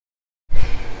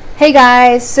Hey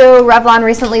guys, so Revlon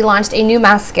recently launched a new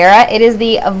mascara. It is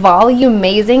the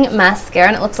Volumazing mascara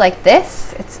and it looks like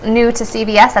this. It's new to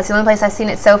CVS. That's the only place I've seen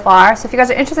it so far. So if you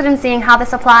guys are interested in seeing how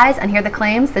this applies and hear the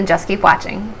claims, then just keep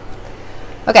watching.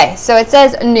 Okay, so it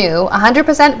says new,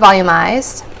 100%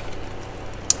 volumized,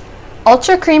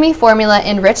 ultra creamy formula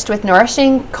enriched with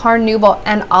nourishing carnauba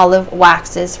and olive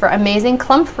waxes for amazing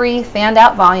clump-free,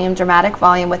 fanned-out volume, dramatic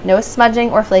volume with no smudging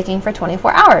or flaking for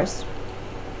 24 hours.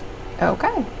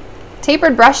 Okay.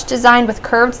 Tapered brush designed with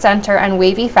curved center and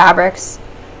wavy fabrics.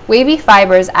 Wavy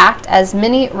fibers act as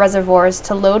mini reservoirs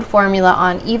to load formula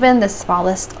on even the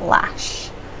smallest lash.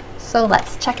 So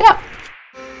let's check it out.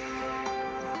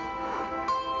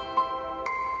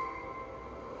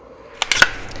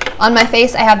 On my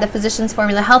face, I have the Physicians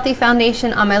Formula Healthy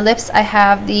Foundation. On my lips, I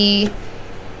have the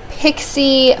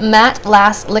Pixi Matte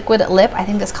Last Liquid Lip. I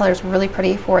think this color is really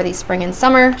pretty for the spring and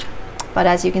summer. But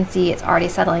as you can see, it's already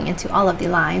settling into all of the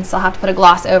lines, so I'll have to put a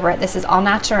gloss over it. This is all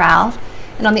naturale.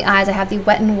 And on the eyes, I have the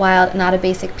Wet n Wild Not a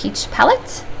Basic Peach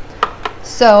palette.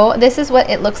 So this is what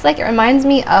it looks like. It reminds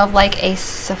me of like a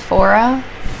Sephora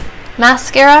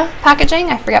mascara packaging.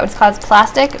 I forget what it's called. It's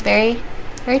plastic. Very,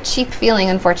 very cheap feeling,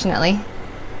 unfortunately.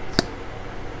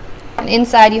 And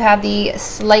inside you have the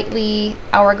slightly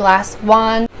hourglass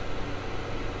wand.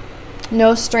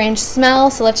 No strange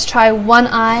smell, so let's try one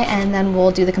eye and then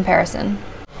we'll do the comparison.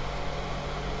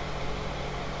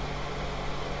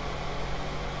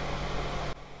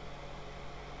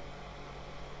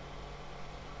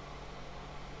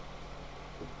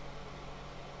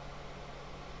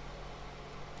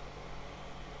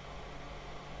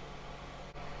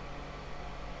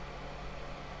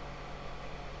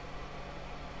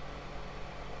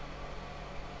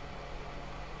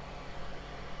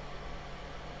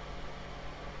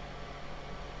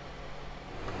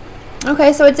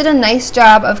 Okay, so it did a nice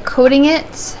job of coating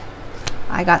it.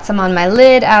 I got some on my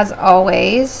lid as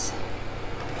always.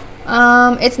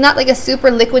 It's not like a super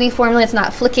liquidy formula. It's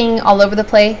not flicking all over the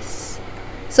place.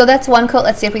 So that's one coat.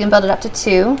 Let's see if we can build it up to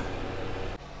two.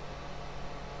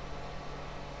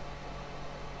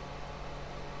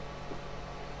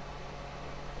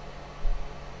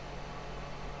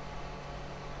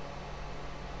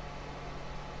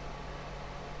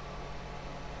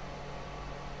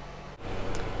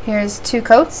 Here's two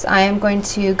coats. I am going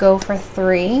to go for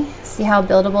three. See how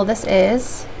buildable this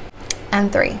is.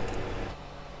 And three.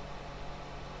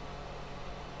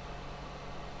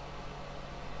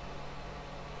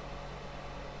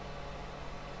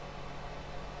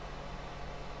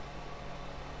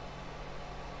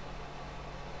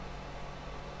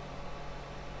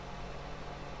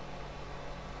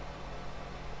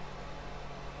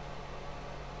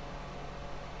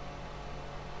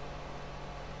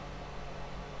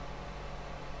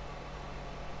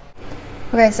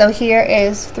 Okay, so here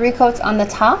is three coats on the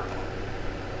top,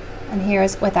 and here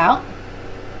is without.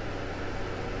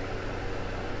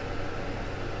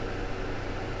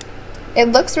 It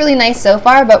looks really nice so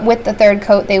far, but with the third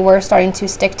coat, they were starting to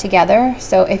stick together.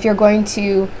 So if you're going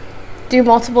to do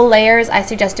multiple layers, I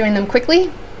suggest doing them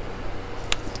quickly.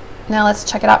 Now let's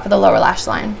check it out for the lower lash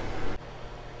line.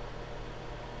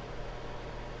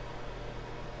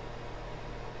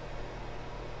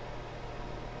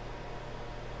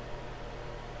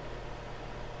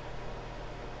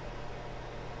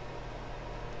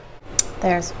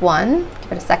 There's one,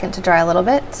 give it a second to dry a little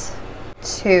bit,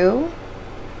 two,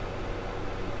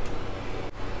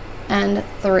 and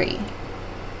three.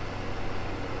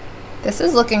 This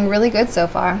is looking really good so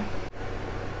far.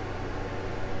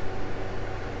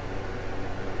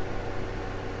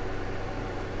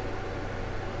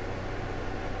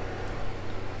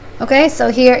 Okay,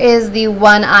 so here is the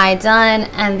one eye done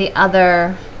and the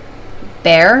other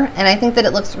bare, and I think that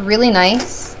it looks really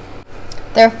nice.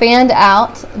 They're fanned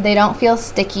out, they don't feel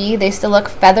sticky, they still look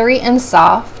feathery and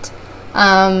soft.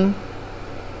 I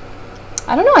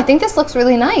don't know, I think this looks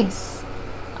really nice.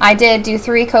 I did do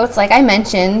three coats like I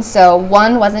mentioned, so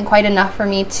one wasn't quite enough for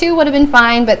me, two would have been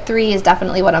fine, but three is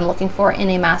definitely what I'm looking for in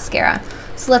a mascara.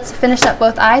 So let's finish up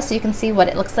both eyes so you can see what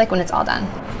it looks like when it's all done.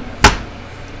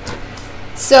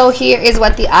 So here is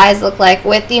what the eyes look like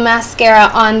with the mascara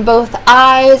on both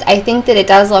eyes. I think that it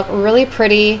does look really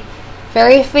pretty.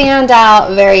 Very fanned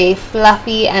out, very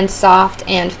fluffy and soft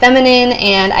and feminine,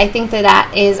 and I think that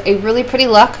that is a really pretty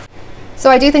look. So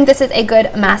I do think this is a good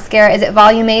mascara. Is it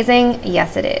volumazing?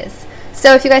 Yes, it is.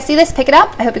 So if you guys see this, pick it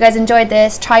up. I hope you guys enjoyed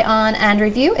this try on and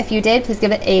review. If you did, please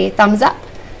give it a thumbs up.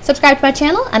 Subscribe to my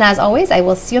channel, and as always, I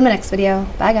will see you in my next video.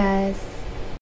 Bye guys.